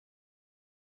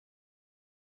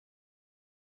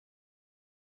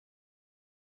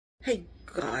Hey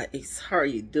guys, how are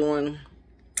you doing?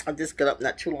 I just got up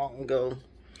not too long ago.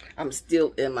 I'm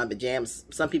still in my pajamas.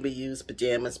 Some people use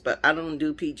pajamas, but I don't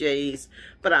do PJs.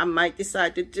 But I might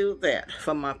decide to do that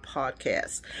for my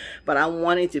podcast. But I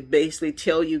wanted to basically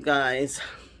tell you guys,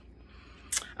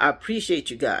 I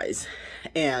appreciate you guys.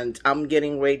 And I'm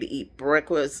getting ready to eat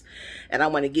breakfast. And I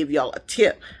want to give y'all a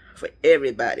tip for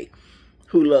everybody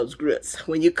who loves grits.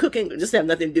 When you're cooking, this has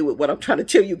nothing to do with what I'm trying to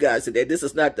tell you guys today. This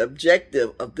is not the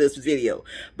objective of this video.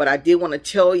 But I did want to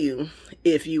tell you,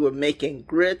 if you were making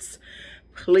grits,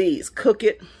 please cook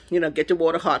it. Get the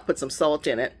water hot, put some salt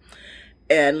in it,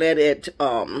 and let it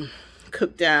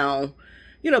cook down.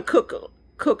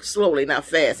 Cook slowly, not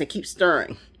fast, and keep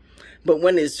stirring. But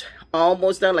when it's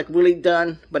almost done, like really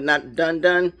done, but not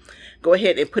done, go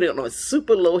ahead and put it on a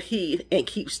super low heat and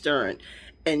keep stirring.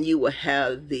 And you will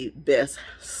have the best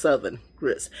southern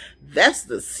grits. That's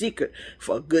the secret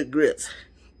for good grits,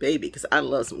 baby, because I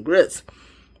love some grits.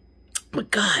 But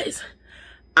guys,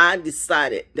 I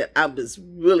decided that I was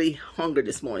really hungry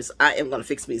this morning, so I am going to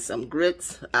fix me some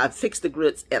grits. I fixed the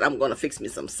grits, and I'm going to fix me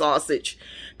some sausage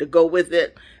to go with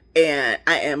it. And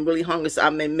I am really hungry, so I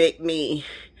may make me,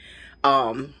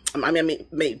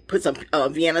 may put some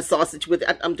Vienna sausage with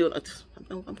it.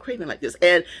 I'm craving like this.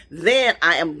 And then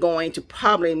I am going to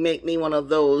probably make me one of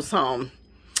those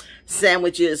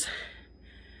sandwiches.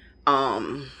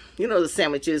 The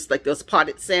sandwiches, like those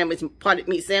potted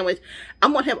meat sandwich.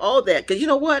 I'm going to have all that. Because you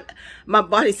know what? My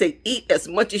body said eat as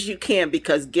much as you can,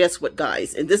 because guess what,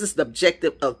 guys? And this is the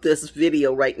objective of this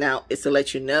video right now, is to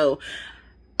let you know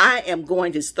I am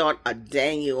going to start a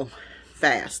Daniel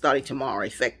fast starting tomorrow,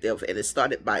 effective. It is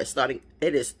started by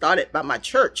my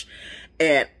church.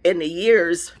 And in the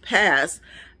years past,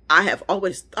 I have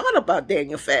always thought about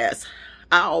Daniel fast.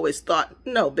 I always thought,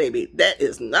 no, baby, that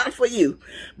is not for you.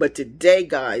 But today,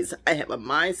 guys, I have a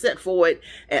mindset for it,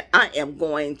 and I am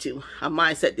going to a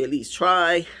mindset to at least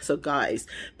try. So, guys,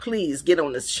 please get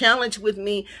on this challenge with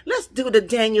me. Let's do the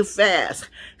Daniel fast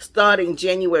starting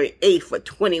January 8th for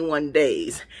 21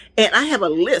 days. And I have a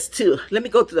list, too. Let me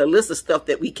go through the list of stuff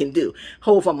that we can do.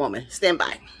 Hold for a moment. Stand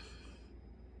by.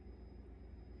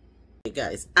 Hey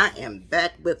guys, I am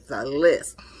back with the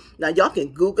list. Now, y'all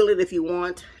can Google it if you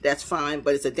want. That's fine,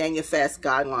 but it's a Daniel Fast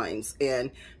guidelines. And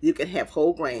you can have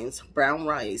whole grains, brown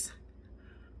rice,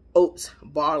 oats,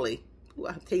 barley. Ooh,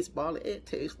 I taste barley. It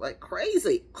tastes like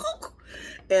crazy.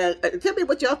 And tell me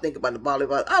what y'all think about the barley.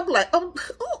 I'm like,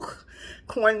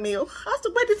 cornmeal.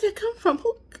 Where did that come from?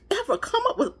 Who ever come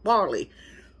up with barley?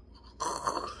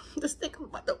 Just think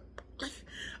about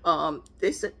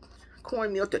they said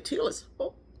cornmeal tortillas.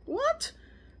 Oh, what?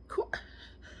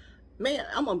 Man,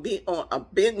 I'm going to be on a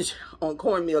binge on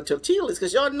cornmeal tortillas,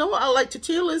 because y'all know I like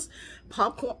tortillas.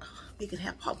 Popcorn. You can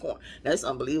have popcorn. That's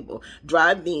unbelievable.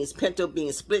 Dried beans, pinto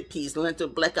beans, split peas, lentil,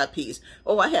 black-eyed peas.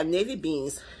 Oh, I have navy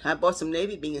beans. I bought some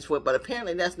navy beans for it, but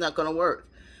apparently that's not going to work.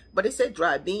 But it said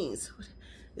dried beans.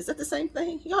 Is that the same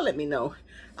thing? Y'all let me know.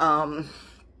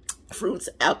 Fruits,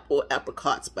 apple,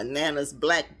 apricots, bananas,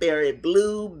 blackberry,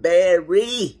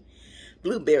 blueberries,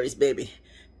 baby.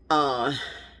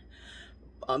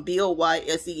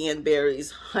 Boysen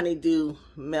berries, honeydew,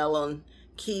 melon,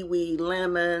 kiwi,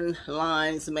 lemon,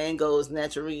 limes, mangoes,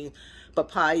 nectarines,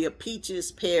 papaya,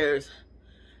 peaches, pears,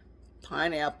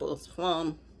 pineapples,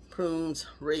 plum, prunes,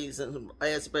 raisins,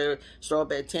 raspberries,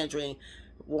 strawberry, tangerine,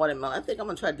 watermelon. I think I'm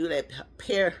going to try to do that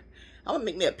pear. I'm going to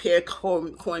make me a pear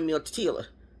cornmeal tortilla.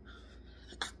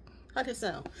 How does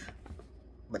that sound?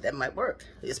 But that might work.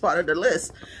 It's part of the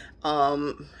list.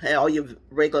 And all your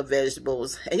regular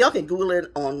vegetables. And y'all can Google it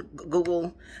on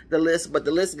Google, the list, but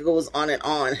the list goes on and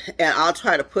on. And I'll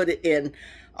try to put it in,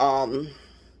 I'll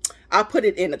put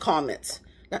it in the comments.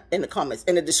 Not in the comments,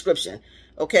 in the description.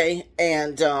 Okay?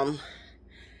 And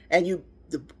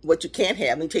what you can't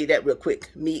have, let me tell you that real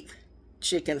quick. Meat,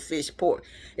 chicken, fish, pork,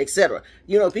 etc.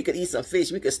 If we could eat some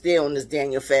fish, we could stay on this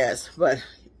Daniel fast. But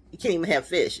you can't even have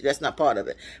fish. That's not part of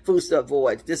it. Foods to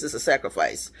avoid. This is a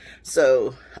sacrifice.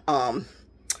 So,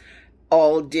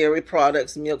 all dairy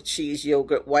products, milk, cheese,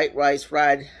 yogurt, white rice,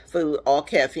 fried food, all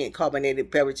caffeine,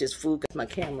 carbonated beverages, food. My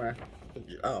camera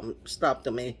stopped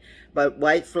on me. But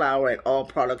white flour and all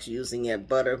products using it.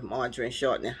 Butter, margarine,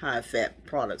 shortening, high-fat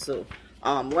products. So,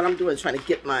 what I'm doing is trying to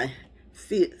get my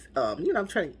feet, I'm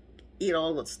trying to eat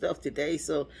all the stuff today.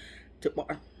 So,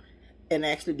 tomorrow, and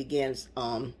actually begins,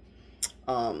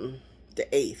 the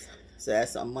 8th. So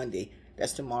that's on Monday.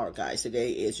 That's tomorrow, guys.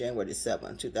 Today is January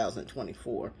 7th,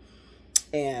 2024.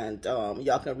 And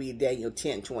y'all can read Daniel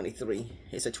 10:23.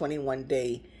 It's a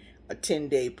 21-day a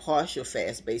 10-day partial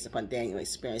fast based upon Daniel's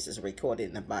experiences recorded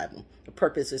in the Bible. The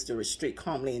purpose is to restrict,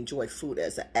 calmly enjoy food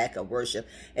as an act of worship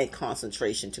and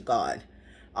concentration to God.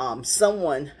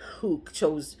 Someone who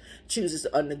chooses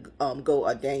to undergo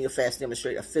a Daniel fast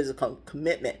demonstrate a physical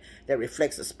commitment that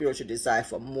reflects a spiritual desire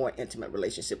for a more intimate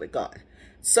relationship with God.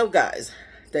 So guys,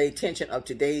 the intention of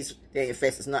today's Daniel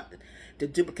fast is not to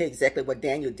duplicate exactly what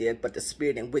Daniel did, but the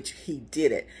spirit in which he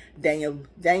did it.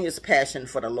 Daniel's passion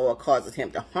for the Lord causes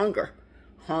him to hunger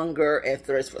and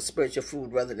thirst for spiritual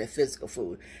food rather than physical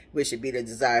food, which should be the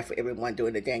desire for everyone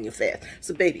during the Daniel fast.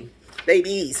 So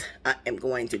babies, I am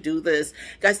going to do this.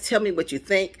 Guys, tell me what you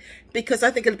think, because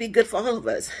I think it'll be good for all of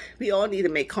us. We all need to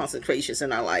make concentrations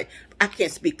in our life. I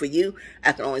can't speak for you.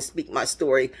 I can only speak my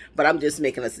story, but I'm just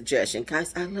making a suggestion.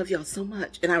 Guys, I love y'all so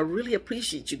much, and I really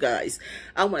appreciate you guys.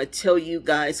 I want to tell you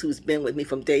guys who's been with me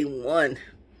from day one,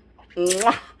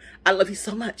 mwah, I love you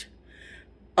so much.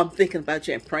 I'm thinking about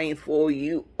you and praying for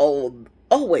you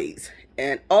always.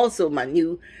 And also my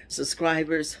new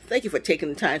subscribers, thank you for taking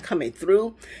the time coming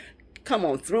through. Come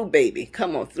on through, baby.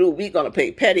 Come on through. We're going to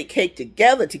play patty cake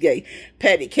together today.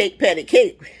 Patty cake.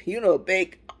 You know,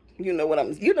 bake. You know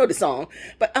you know the song.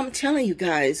 But I'm telling you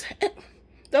guys,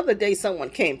 the other day someone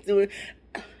came through.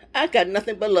 I got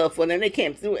nothing but love for them. They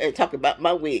came through and talked about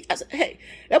my wig. I said, hey,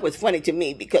 that was funny to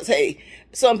me because, hey,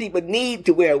 some people need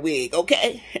to wear a wig,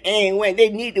 okay? And when they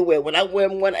need to wear one, I wear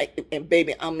one, and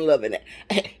baby, I'm loving it.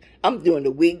 Hey, I'm doing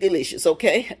the wig delicious,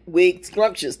 okay? Wig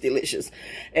scrumptious delicious.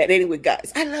 And anyway,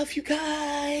 guys, I love you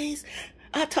guys.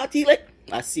 I'll talk to you later.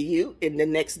 I'll see you in the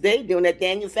next day doing that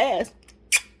Daniel fast.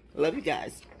 Love you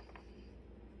guys.